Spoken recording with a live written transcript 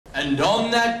And on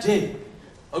that day,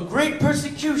 a great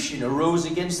persecution arose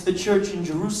against the church in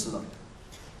Jerusalem,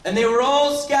 and they were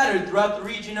all scattered throughout the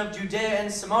region of Judea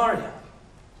and Samaria,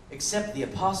 except the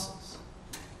apostles.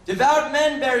 Devout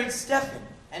men buried Stephen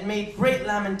and made great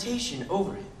lamentation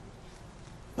over him.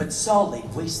 But Saul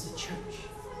laid waste the church,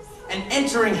 and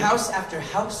entering house after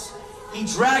house, he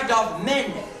dragged off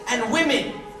men and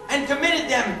women and committed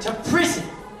them to prison.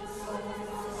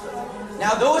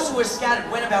 Now those who were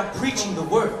scattered went about preaching the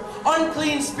word.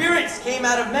 Unclean spirits came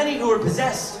out of many who were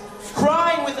possessed,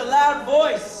 crying with a loud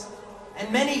voice,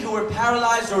 and many who were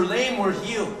paralyzed or lame were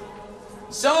healed.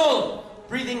 Saul,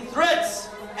 breathing threats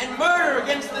and murder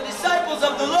against the disciples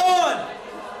of the Lord.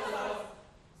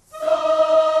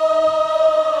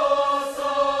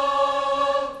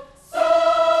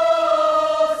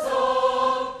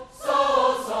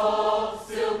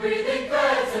 Still breathing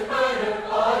threats and murder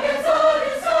against the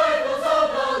disciples of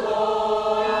the Lord.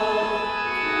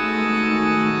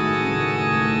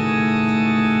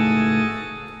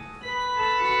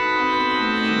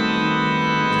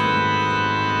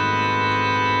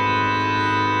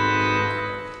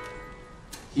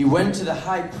 He went to the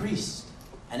high priest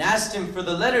and asked him for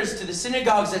the letters to the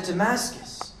synagogues at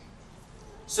Damascus,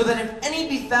 so that if any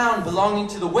be found belonging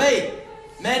to the way,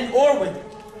 men or women,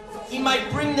 he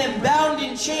might bring them bound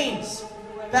in chains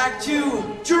back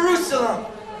to Jerusalem.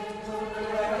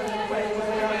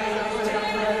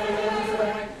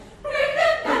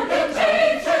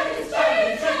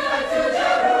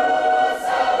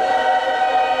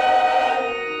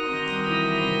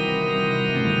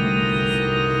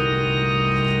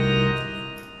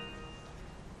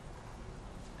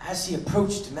 As he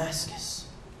approached Damascus,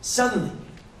 suddenly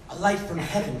a light from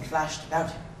heaven flashed about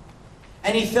him,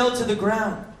 and he fell to the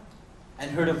ground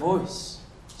and heard a voice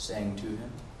saying to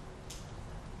him,